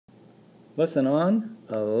Lesson on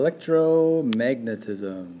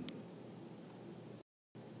electromagnetism.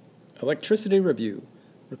 Electricity review.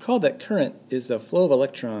 Recall that current is the flow of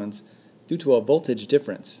electrons due to a voltage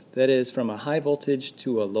difference, that is, from a high voltage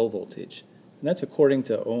to a low voltage. And that's according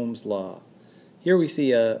to Ohm's law. Here we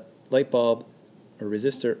see a light bulb or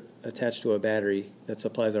resistor attached to a battery that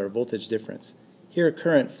supplies our voltage difference. Here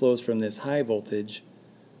current flows from this high voltage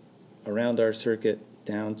around our circuit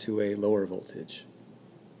down to a lower voltage.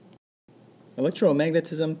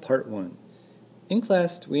 Electromagnetism Part 1. In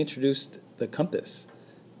class we introduced the compass,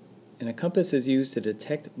 and a compass is used to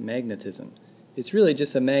detect magnetism. It's really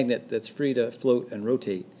just a magnet that's free to float and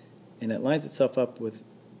rotate, and it lines itself up with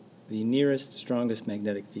the nearest, strongest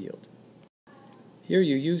magnetic field. Here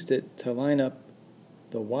you used it to line up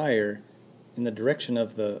the wire in the direction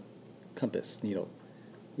of the compass needle.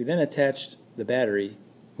 We then attached the battery,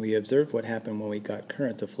 and we observed what happened when we got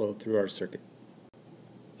current to flow through our circuit.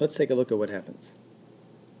 Let's take a look at what happens.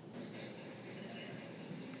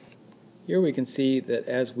 Here we can see that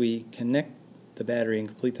as we connect the battery and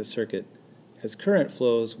complete the circuit, as current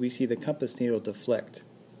flows, we see the compass needle deflect.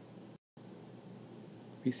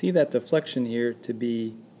 We see that deflection here to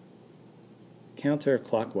be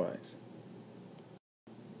counterclockwise.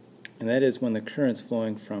 And that is when the current's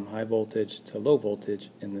flowing from high voltage to low voltage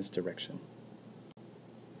in this direction.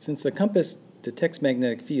 Since the compass detects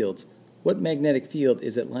magnetic fields, what magnetic field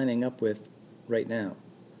is it lining up with right now?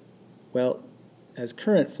 Well, as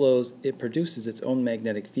current flows, it produces its own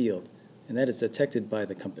magnetic field, and that is detected by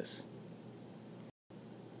the compass.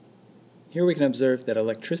 Here we can observe that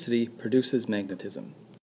electricity produces magnetism.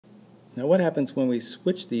 Now what happens when we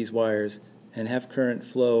switch these wires and have current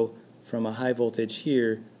flow from a high voltage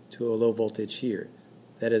here to a low voltage here?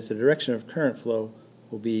 That is, the direction of current flow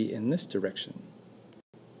will be in this direction.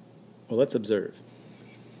 Well, let's observe.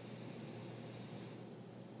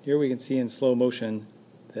 Here we can see in slow motion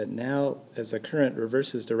that now as the current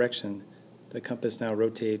reverses direction, the compass now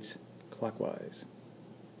rotates clockwise.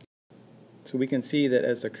 So we can see that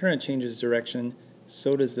as the current changes direction,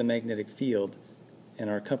 so does the magnetic field, and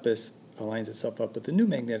our compass aligns itself up with the new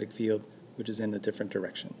magnetic field, which is in a different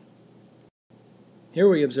direction. Here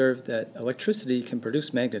we observe that electricity can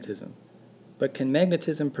produce magnetism, but can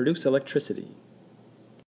magnetism produce electricity?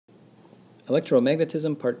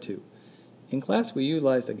 Electromagnetism Part 2. In class we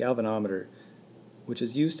utilized a galvanometer, which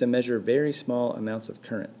is used to measure very small amounts of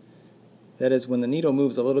current. That is, when the needle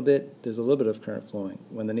moves a little bit, there's a little bit of current flowing.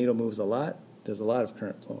 When the needle moves a lot, there's a lot of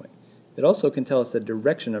current flowing. It also can tell us the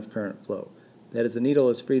direction of current flow. That is, the needle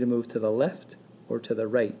is free to move to the left or to the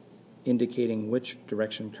right, indicating which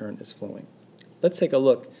direction current is flowing. Let's take a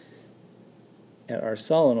look at our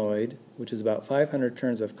solenoid, which is about 500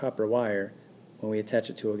 turns of copper wire, when we attach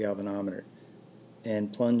it to a galvanometer,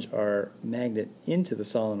 and plunge our magnet into the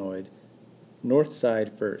solenoid, north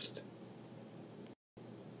side first.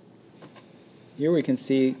 Here we can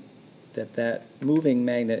see that moving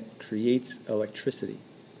magnet creates electricity.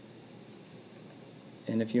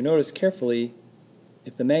 And if you notice carefully,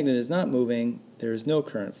 if the magnet is not moving, there is no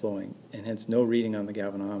current flowing, and hence no reading on the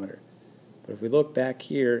galvanometer. But if we look back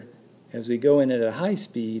here, as we go in at a high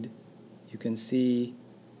speed, you can see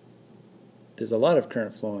there's a lot of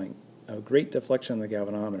current flowing, a great deflection on the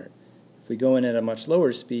galvanometer. If we go in at a much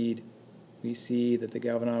lower speed, we see that the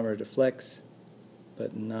galvanometer deflects,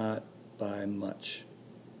 but not by much.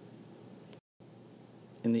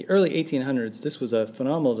 In the early 1800s, this was a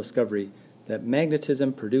phenomenal discovery that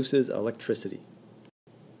magnetism produces electricity.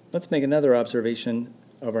 Let's make another observation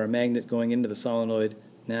of our magnet going into the solenoid,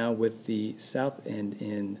 now with the south end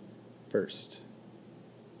in first.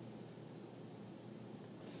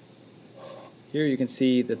 Here you can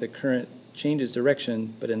see that the current changes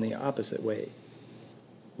direction, but in the opposite way.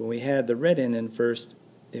 When we had the red end in first,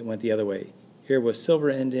 it went the other way. Here with silver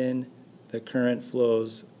end in, the current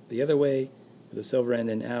flows the other way. With the silver end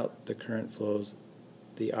in out, the current flows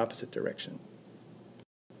the opposite direction.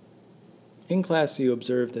 In class, you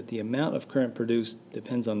observed that the amount of current produced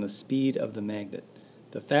depends on the speed of the magnet.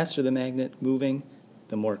 The faster the magnet moving,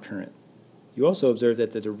 the more current. You also observed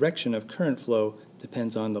that the direction of current flow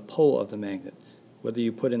depends on the pole of the magnet. Whether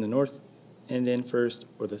you put in the north end in first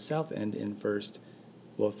or the south end in first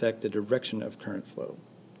will affect the direction of current flow.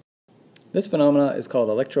 This phenomena is called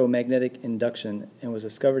electromagnetic induction and was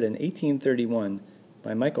discovered in 1831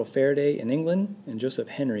 by Michael Faraday in England and Joseph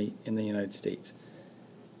Henry in the United States.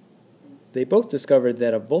 They both discovered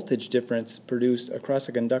that a voltage difference produced across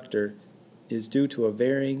a conductor is due to a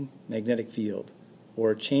varying magnetic field,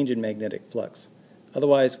 or change in magnetic flux.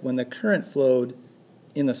 Otherwise, when the current flowed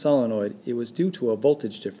in the solenoid, it was due to a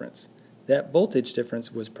voltage difference. That voltage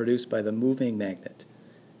difference was produced by the moving magnet.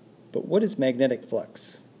 But what is magnetic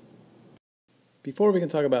flux? Before we can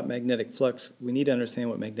talk about magnetic flux, we need to understand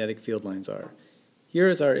what magnetic field lines are. Here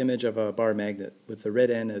is our image of a bar magnet with the red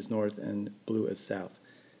end as north and blue as south.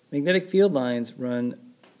 Magnetic field lines run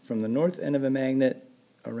from the north end of a magnet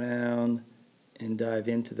around and dive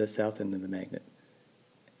into the south end of the magnet.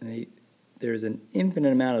 And there's an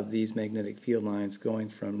infinite amount of these magnetic field lines going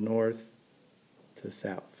from north to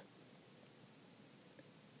south.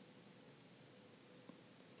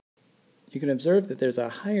 You can observe that there's a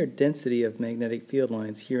higher density of magnetic field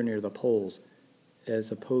lines here near the poles as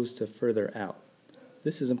opposed to further out.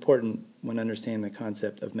 This is important when understanding the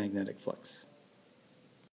concept of magnetic flux.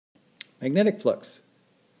 Magnetic flux.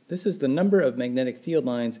 This is the number of magnetic field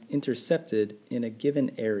lines intercepted in a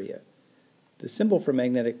given area. The symbol for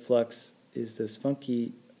magnetic flux is this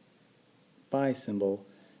funky phi symbol,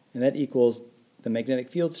 and that equals the magnetic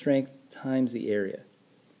field strength times the area.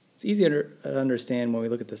 It's easy to understand when we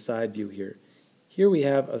look at the side view here. Here we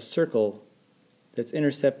have a circle that's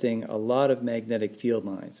intercepting a lot of magnetic field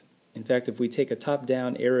lines. In fact, if we take a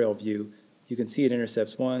top-down aerial view, you can see it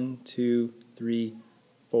intercepts 1, 2, 3,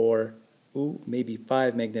 4, maybe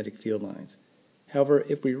 5 magnetic field lines. However,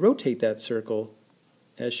 if we rotate that circle,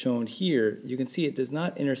 as shown here, you can see it does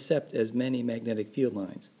not intercept as many magnetic field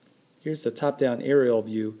lines. Here's the top-down aerial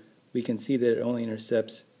view. We can see that it only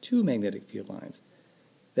intercepts 2 magnetic field lines.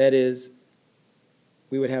 That is,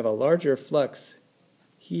 we would have a larger flux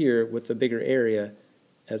here with a bigger area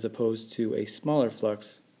as opposed to a smaller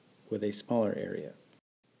flux with a smaller area.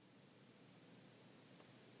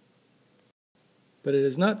 But it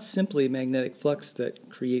is not simply magnetic flux that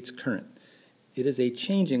creates current. It is a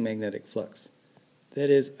changing magnetic flux. That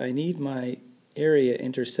is, I need my area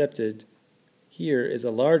intercepted. Here is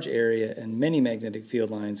a large area and many magnetic field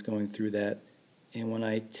lines going through that, and when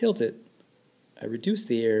I tilt it, I reduce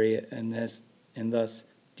the area and thus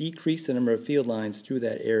decrease the number of field lines through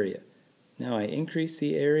that area. Now I increase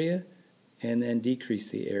the area and then decrease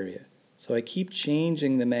the area. So I keep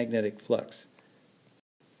changing the magnetic flux.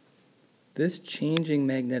 This changing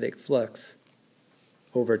magnetic flux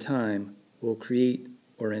over time will create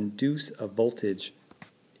or induce a voltage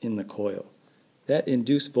in the coil. That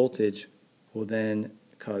induced voltage will then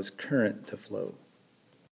cause current to flow.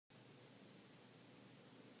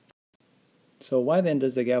 So why then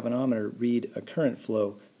does the galvanometer read a current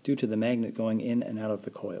flow due to the magnet going in and out of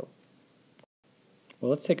the coil?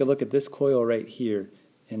 Well, let's take a look at this coil right here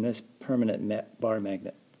and this permanent bar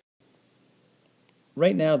magnet.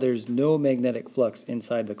 Right now there's no magnetic flux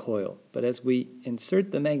inside the coil, but as we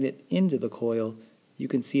insert the magnet into the coil, you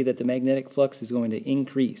can see that the magnetic flux is going to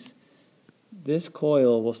increase. This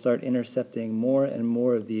coil will start intercepting more and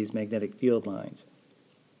more of these magnetic field lines.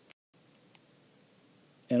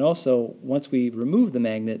 And also, once we remove the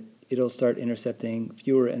magnet, it'll start intercepting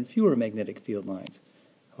fewer and fewer magnetic field lines.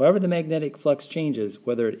 However the magnetic flux changes,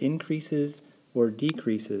 whether it increases or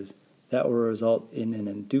decreases, that will result in an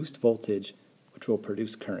induced voltage which will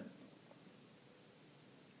produce current.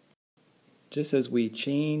 Just as we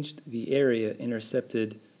changed the area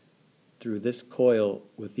intercepted through this coil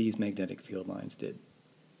with these magnetic field lines did.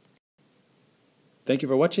 Thank you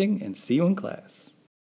for watching and see you in class.